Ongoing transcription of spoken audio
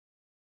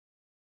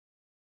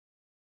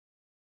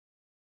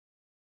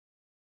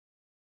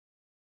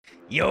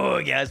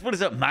Yo guys, what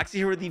is up? Moxsy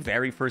here with the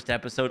very first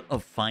episode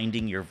of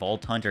Finding Your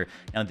Vault Hunter.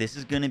 Now this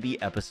is going to be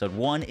episode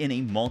 1 in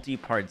a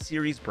multi-part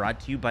series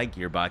brought to you by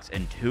Gearbox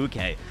and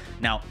 2K.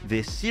 Now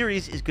this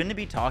series is going to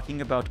be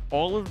talking about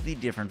all of the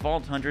different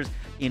Vault Hunters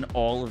in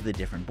all of the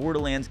different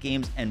Borderlands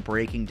games and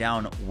breaking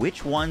down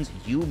which ones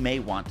you may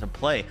want to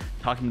play,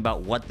 talking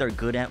about what they're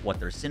good at, what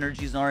their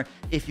synergies are.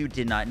 If you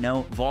did not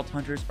know, Vault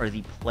Hunters are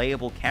the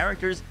playable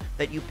characters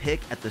that you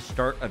pick at the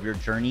start of your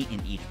journey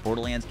in each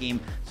Borderlands game,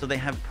 so they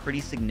have pretty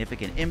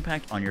significant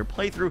impact on your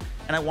playthrough,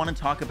 and I want to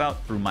talk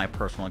about, through my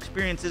personal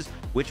experiences,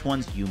 which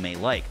ones you may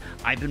like.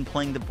 I've been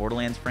playing the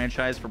Borderlands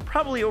franchise for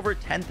probably over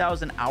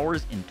 10,000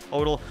 hours in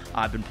total.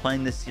 I've been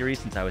playing this series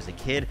since I was a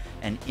kid,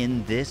 and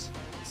in this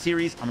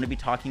series I'm going to be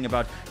talking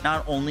about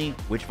not only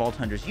which Vault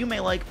Hunters you may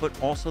like, but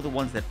also the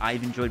ones that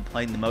I've enjoyed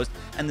playing the most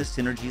and the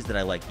synergies that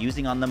I like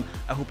using on them.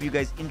 I hope you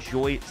guys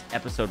enjoy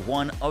episode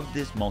 1 of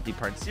this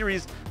multi-part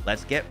series.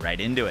 Let's get right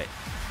into it.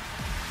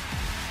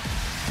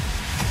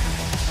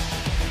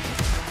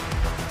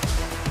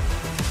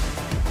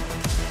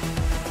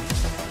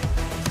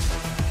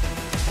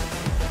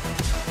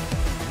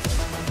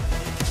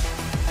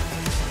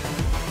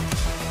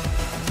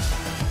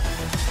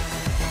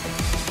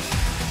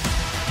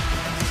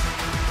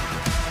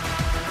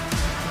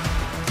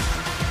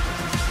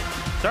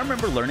 So I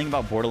remember learning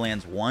about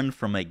Borderlands 1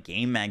 from a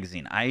game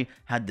magazine. I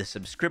had the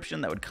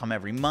subscription that would come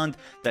every month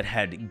that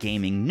had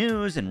gaming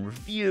news and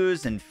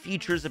reviews and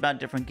features about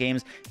different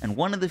games. And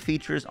one of the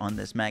features on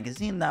this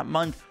magazine that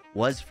month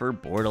was for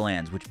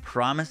Borderlands, which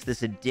promised this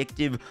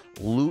addictive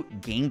loot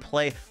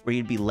gameplay where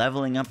you'd be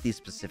leveling up these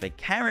specific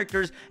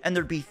characters and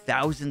there'd be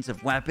thousands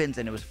of weapons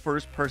and it was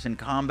first-person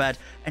combat,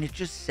 and it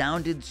just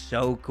sounded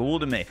so cool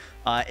to me.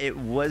 It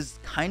was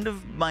kind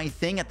of my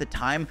thing at the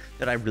time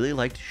that I really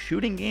liked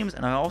shooting games,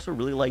 and I also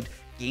really liked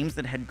games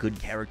that had good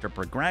character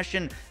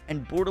progression,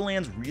 and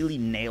Borderlands really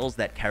nails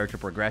that character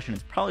progression.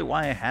 It's probably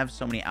why I have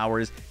so many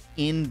hours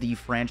in the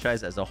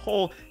franchise as a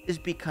whole, is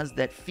because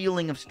that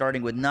feeling of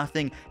starting with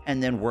nothing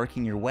and then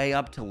working your way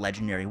up to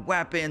legendary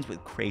weapons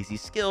with crazy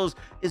skills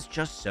is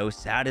just so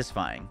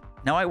satisfying.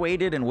 Now, I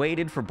waited and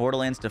waited for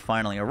Borderlands to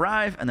finally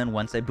arrive, and then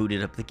once I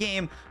booted up the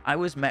game, I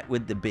was met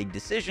with the big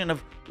decision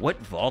of what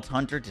Vault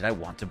Hunter did I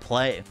want to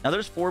play. Now,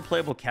 there's 4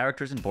 playable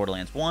characters in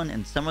Borderlands 1,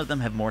 and some of them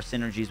have more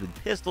synergies with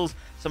pistols,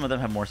 some of them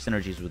have more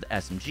synergies with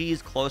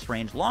SMGs, close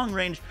range, long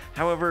range.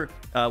 However,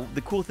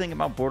 the cool thing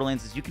about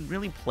Borderlands is you can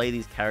really play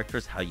these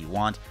characters how you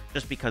want.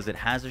 Just because it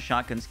has a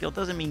shotgun skill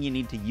doesn't mean you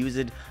need to use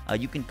it.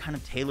 You can kind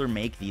of tailor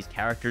make these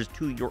characters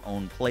to your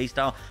own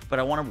playstyle, but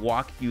I want to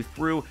walk you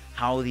through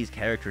how these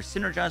characters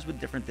synergize with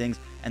different things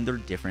and their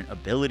different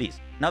abilities.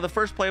 Now, the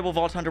first playable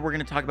Vault Hunter we're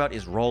going to talk about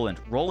is Roland.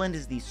 Roland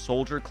is the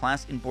soldier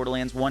class in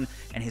Borderlands 1,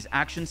 and his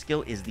action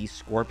skill is the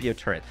Scorpio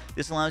turret.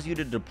 This allows you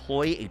to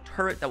deploy a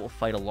turret that will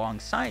fight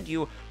alongside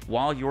you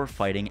while you're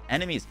fighting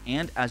enemies.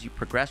 And as you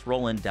progress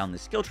Roland down the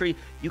skill tree,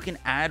 you can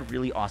add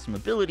really awesome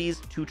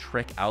abilities to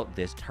trick out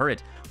this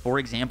turret. For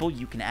example,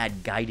 you can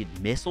add guided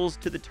missiles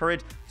to the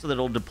turret so that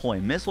it'll deploy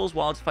missiles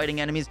while it's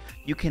fighting enemies.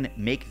 You can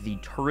make the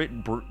turret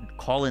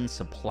call in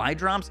supply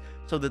drops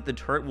so that the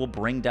turret will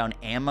bring down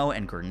ammo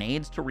and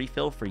grenades to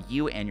refill for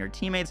you and your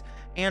teammates.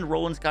 And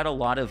Roland's got a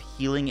lot of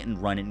healing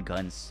and run and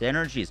gun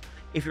synergies.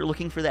 If you're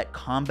looking for that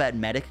combat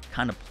medic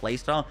kind of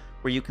playstyle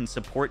where you can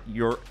support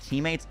your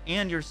teammates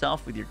and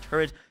yourself with your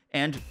turret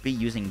and be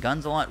using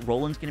guns a lot,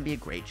 Roland's going to be a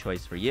great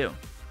choice for you.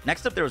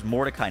 Next up, there was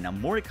Mordecai. Now,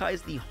 Mordecai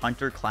is the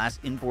hunter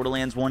class in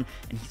Borderlands 1,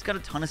 and he's got a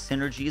ton of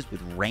synergies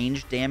with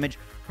range damage,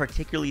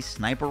 particularly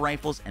sniper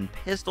rifles and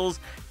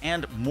pistols.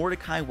 And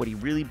Mordecai, what he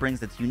really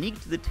brings that's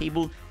unique to the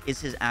table is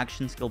his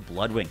action skill,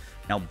 Bloodwing.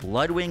 Now,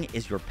 Bloodwing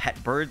is your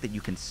pet bird that you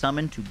can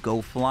summon to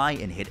go fly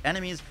and hit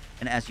enemies,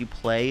 and as you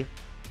play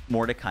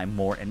Mordecai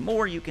more and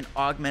more, you can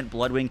augment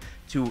Bloodwing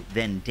to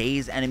then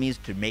daze enemies,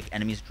 to make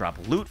enemies drop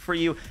loot for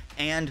you,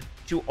 and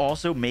to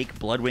also make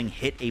Bloodwing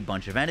hit a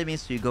bunch of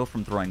enemies. So you go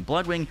from throwing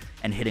Bloodwing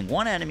and hitting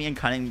one enemy and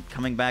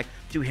coming back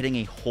to hitting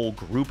a whole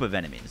group of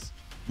enemies.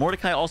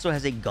 Mordecai also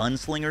has a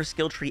gunslinger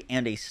skill tree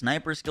and a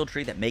sniper skill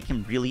tree that make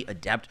him really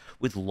adept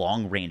with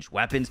long-range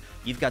weapons.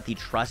 You've got the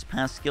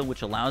trespass skill,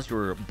 which allows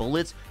your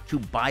bullets to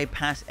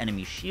bypass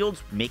enemy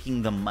shields,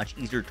 making them much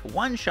easier to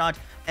one-shot.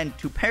 And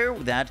to pair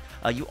with that,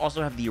 you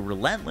also have the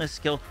relentless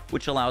skill,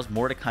 which allows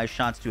Mordecai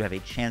shots to have a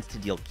chance to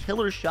deal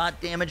killer shot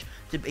damage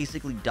to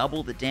basically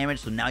double the damage.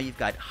 So now you've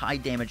got high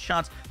damage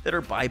shots that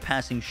are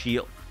bypassing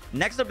shield.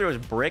 Next up, there was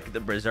Brick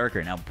the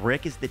Berserker. Now,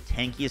 Brick is the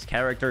tankiest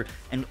character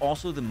and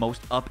also the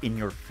most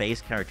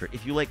up-in-your-face character.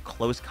 If you like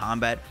close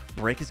combat,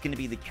 Brick is going to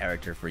be the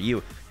character for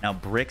you. Now,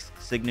 Brick's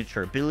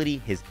signature ability,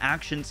 his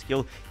action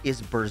skill,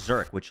 is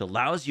Berserk, which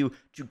allows you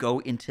to go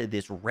into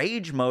this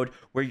rage mode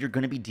where you're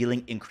going to be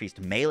dealing increased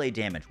melee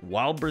damage.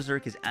 While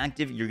Berserk is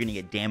active, you're going to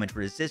get damage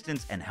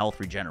resistance and health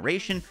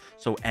regeneration,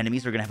 so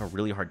enemies are going to have a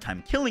really hard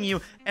time killing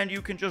you, and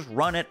you can just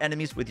run at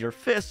enemies with your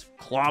fists,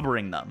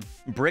 clobbering them.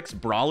 Brick's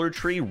Brawler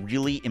tree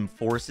really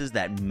enforces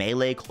that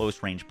melee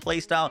close range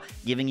playstyle,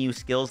 giving you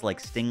skills like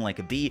Sting Like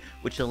a Bee,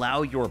 which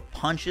allow your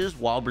punches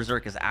while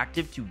Berserk is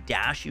active to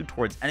dash you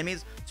towards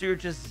enemies, so you're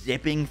just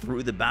zipping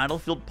through the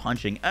battlefield,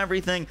 punching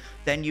everything.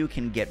 Then you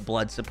can get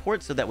blood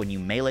support so that when you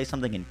melee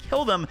something and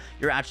kill them,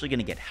 you're actually going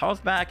to get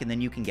health back, and then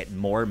you can get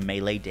more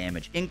melee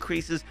damage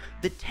increases.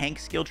 The tank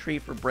skill tree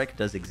for Brick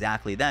does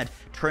exactly that,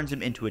 turns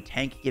him into a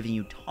tank, giving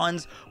you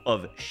tons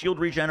of shield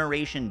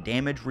regeneration,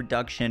 damage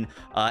reduction,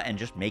 and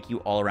just make you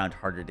all around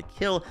harder to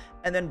kill.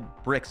 And then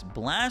Brick's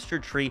Blaster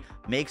tree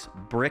makes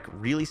Brick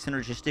really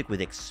synergistic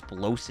with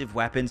explosive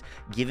weapons,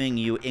 giving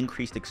you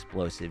increased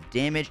explosive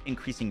damage,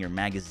 increasing your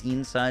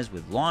magazine size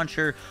with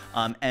Launcher,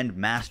 and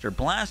Master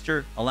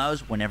Blaster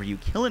allows whenever you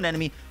kill an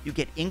enemy, you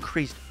get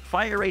increased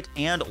fire rate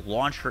and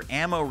launcher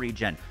ammo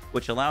regen,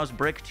 which allows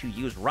Brick to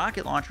use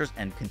rocket launchers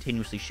and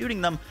continuously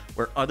shooting them,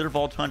 where other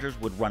Vault Hunters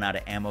would run out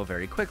of ammo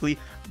very quickly.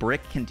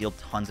 Brick can deal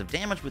tons of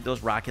damage with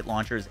those rocket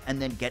launchers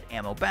and then get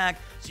ammo back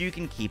so you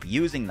can keep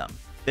using them.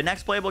 The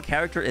next playable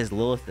character is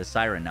Lilith the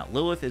Siren. Now,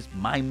 Lilith is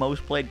my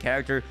most played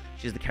character.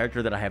 She's the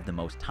character that I have the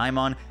most time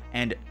on,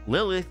 and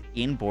Lilith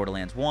in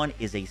Borderlands 1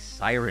 is a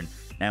Siren.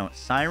 Now,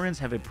 Sirens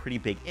have a pretty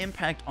big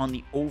impact on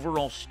the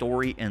overall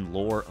story and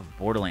lore of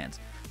Borderlands.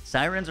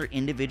 Sirens are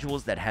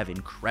individuals that have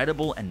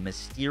incredible and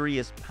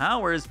mysterious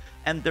powers,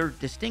 and they're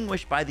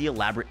distinguished by the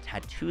elaborate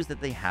tattoos that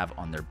they have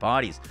on their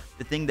bodies.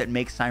 The thing that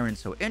makes Sirens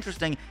so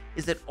interesting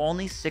is that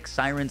only 6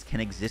 Sirens can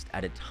exist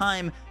at a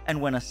time,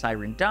 and when a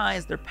Siren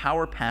dies, their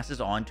power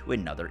passes on to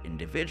another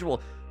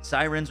individual.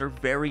 Sirens are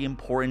very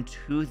important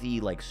to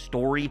the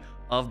story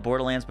of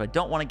Borderlands, but I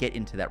don't want to get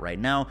into that right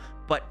now.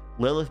 But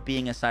Lilith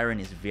being a Siren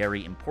is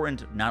very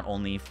important, not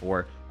only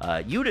for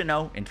you to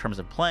know in terms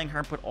of playing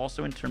her, but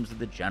also in terms of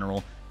the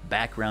general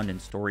background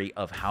and story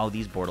of how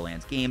these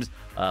Borderlands games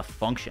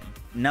function.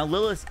 Now,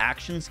 Lilith's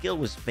action skill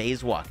was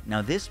Phase Walk.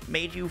 Now, this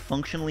made you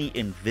functionally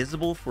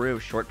invisible for a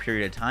short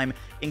period of time,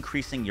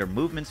 increasing your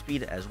movement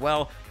speed as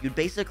well. You'd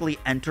basically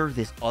enter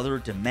this other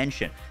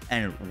dimension,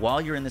 and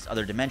while you're in this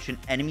other dimension,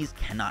 enemies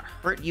cannot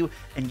hurt you,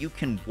 and you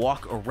can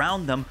walk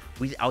around them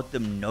without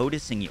them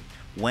noticing you.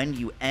 When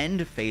you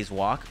end Phase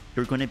Walk,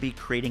 you're going to be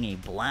creating a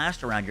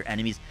blast around your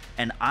enemies,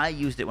 and I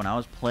used it when I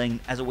was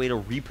playing as a way to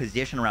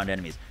reposition around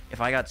enemies.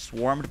 If I got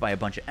swarmed by a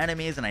bunch of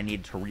enemies and I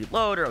needed to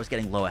reload, or I was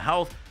getting low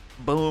health,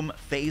 boom,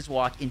 Phase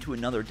Walk into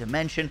another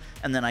dimension,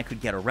 and then I could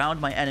get around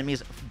my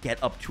enemies,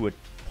 get up to a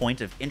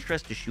point of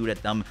interest to shoot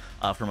at them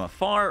from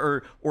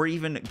afar, or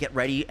even get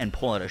ready and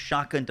pull out a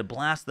shotgun to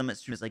blast them as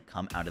soon as I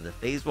come out of the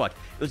Phase Walk.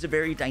 It was a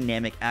very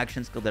dynamic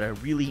action skill that I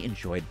really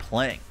enjoyed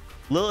playing.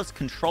 Lilith's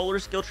controller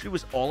skill tree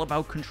was all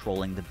about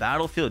controlling the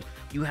battlefield.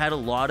 You had a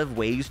lot of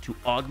ways to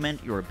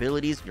augment your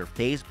abilities, your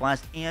phase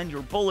blast, and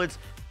your bullets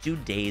to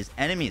daze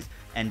enemies.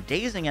 And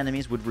dazing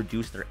enemies would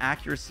reduce their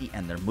accuracy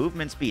and their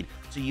movement speed.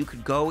 So you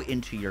could go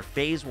into your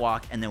Phase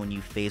Walk, and then when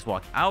you Phase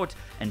Walk out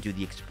and do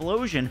the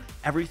explosion,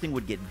 everything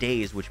would get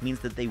dazed, which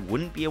means that they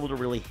wouldn't be able to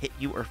really hit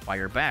you or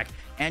fire back.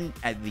 And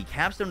the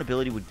capstone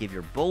ability would give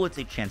your bullets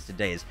a chance to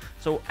daze.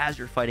 So as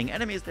you're fighting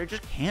enemies, they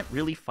just can't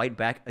really fight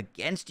back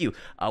against you,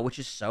 which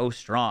is so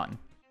strong.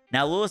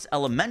 Now, Lilith's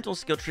elemental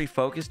skill tree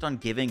focused on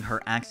giving her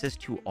access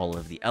to all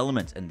of the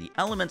elements, and the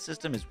element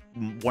system is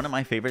one of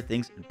my favorite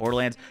things in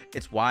Borderlands.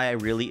 It's why I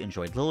really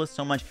enjoyed Lilith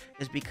so much,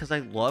 is because I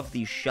love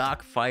the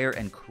shock, fire,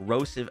 and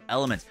corrosive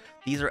elements.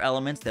 These are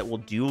elements that will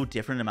do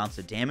different amounts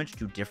of damage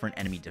to different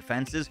enemy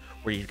defenses,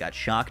 where you've got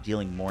shock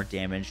dealing more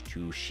damage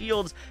to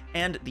shields,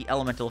 and the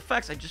elemental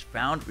effects I just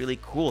found really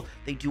cool.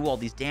 They do all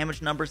these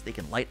damage numbers, they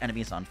can light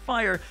enemies on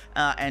fire,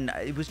 and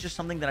it was just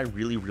something that I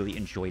really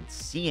enjoyed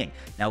seeing.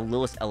 Now,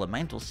 Lilith's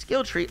elemental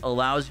skill tree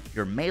allows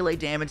your melee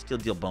damage to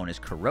deal bonus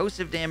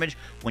corrosive damage.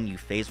 When you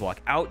Phase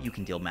Walk out, you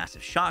can deal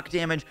massive shock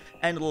damage,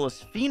 and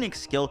Lilith's Phoenix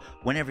skill,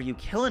 whenever you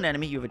kill an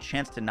enemy, you have a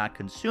chance to not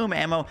consume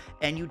ammo,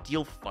 and you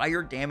deal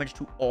fire damage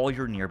to all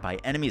your nearby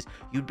enemies.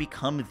 You'd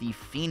become the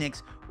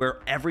Phoenix, where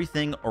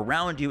everything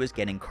around you is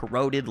getting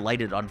corroded,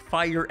 lighted on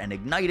fire, and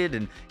ignited,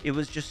 and it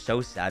was just so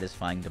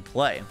satisfying to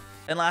play.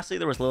 And lastly,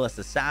 there was Lilith's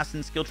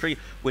Assassin skill tree,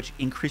 which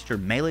increased your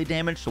melee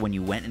damage, so when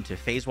you went into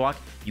Phase Walk,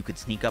 you could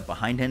sneak up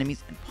behind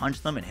enemies and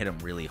punch them and hit them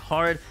really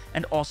hard,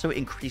 and also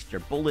increased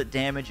your bullet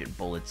damage and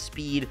bullet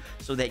speed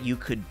so that you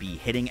could be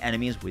hitting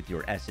enemies with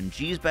your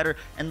SMGs better,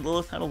 and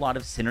Lilith had a lot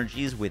of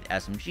synergies with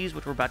SMGs,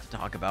 which we're about to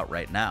talk about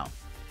right now.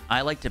 I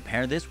like to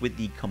pair this with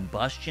the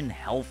Combustion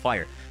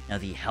Hellfire. Now,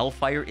 the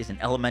Hellfire is an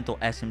elemental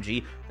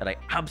SMG that I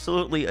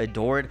absolutely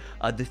adored.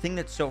 The thing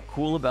that's so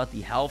cool about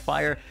the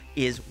Hellfire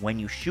is when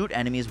you shoot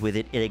enemies with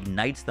it, it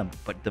ignites them.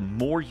 But the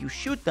more you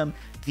shoot them,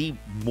 the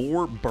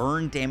more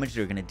burn damage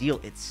they're going to deal.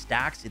 It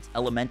stacks its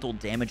elemental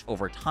damage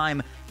over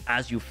time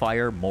as you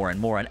fire more and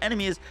more on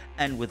enemies.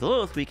 And with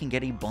Lilith, we can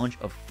get a bunch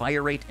of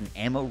fire rate and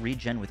ammo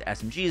regen with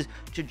SMGs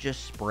to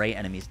just spray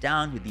enemies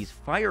down with these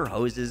fire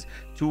hoses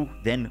to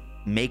then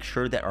make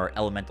sure that our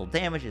elemental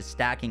damage is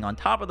stacking on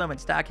top of them and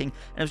stacking.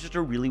 And it's just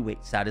a really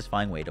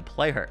satisfying way to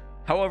play her.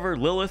 However,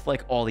 Lilith,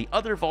 like all the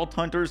other Vault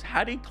Hunters,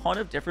 had a ton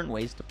of different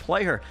ways to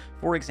play her.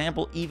 For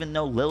example, even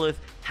though Lilith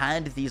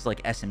had these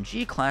like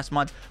SMG class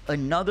mods,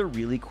 another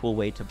really cool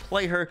way to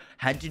play her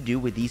had to do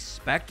with the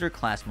Spectre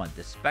class mod.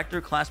 The Spectre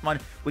class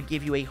mod would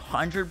give you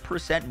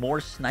 100%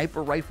 more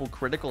sniper rifle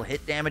critical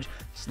hit damage,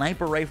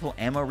 sniper rifle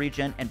ammo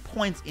regen, and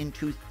points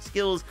into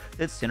skills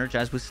that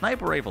synergize with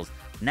sniper rifles.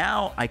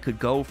 Now I could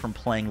go from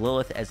playing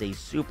Lilith as a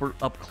super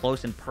up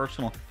close and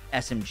personal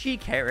SMG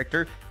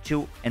character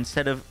to,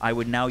 instead of, I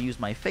would now use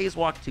my phase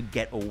walk to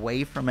get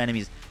away from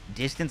enemies,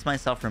 distance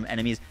myself from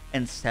enemies,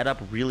 and set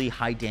up really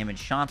high damage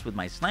shots with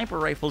my sniper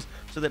rifles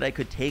so that I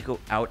could take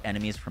out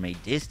enemies from a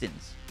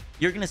distance.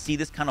 You're going to see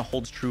this kind of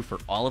holds true for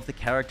all of the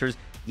characters.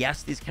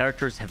 Yes, these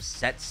characters have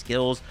set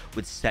skills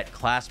with set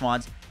class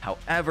mods.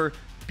 However,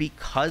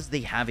 because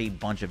they have a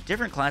bunch of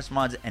different class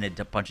mods and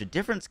a bunch of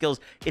different skills,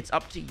 it's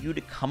up to you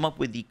to come up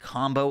with the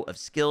combo of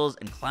skills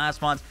and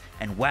class mods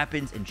and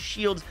weapons and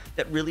shields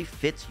that really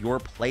fits your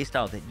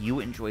playstyle that you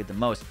enjoy the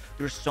most.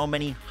 There's so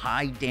many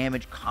high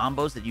damage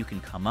combos that you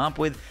can come up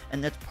with,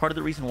 and that's part of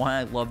the reason why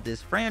I love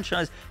this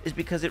franchise, is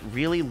because it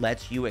really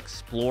lets you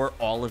explore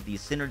all of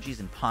these synergies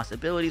and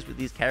possibilities with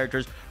these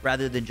characters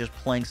rather than just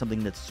playing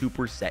something that's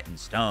super set in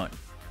stone.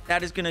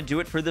 That is going to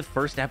do it for the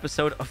first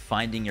episode of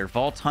Finding Your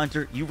Vault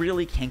Hunter. You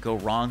really can't go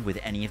wrong with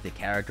any of the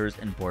characters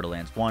in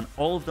Borderlands 1.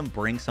 All of them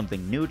bring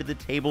something new to the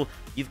table.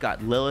 You've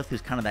got Lilith,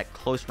 who's kind of that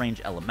close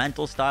range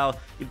elemental style.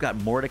 You've got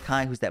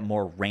Mordecai, who's that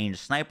more ranged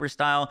sniper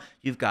style.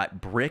 You've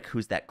got Brick,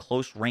 who's that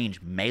close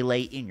range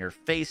melee in your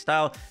face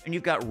style. And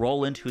you've got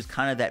Roland, who's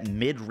kind of that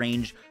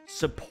mid-range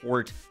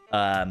support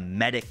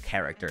medic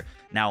character.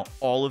 Now,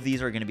 all of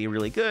these are going to be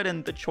really good,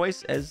 and the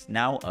choice is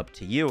now up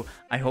to you.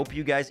 I hope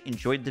you guys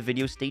enjoyed the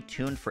video. Stay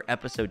tuned for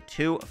episode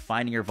 2 of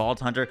Finding Your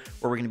Vault Hunter,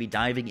 where we're going to be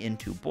diving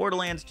into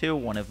Borderlands 2,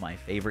 one of my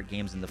favorite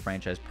games in the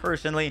franchise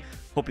personally.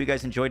 Hope you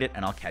guys enjoyed it,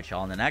 and I'll catch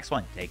y'all in the next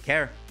one. Take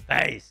care.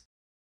 Peace.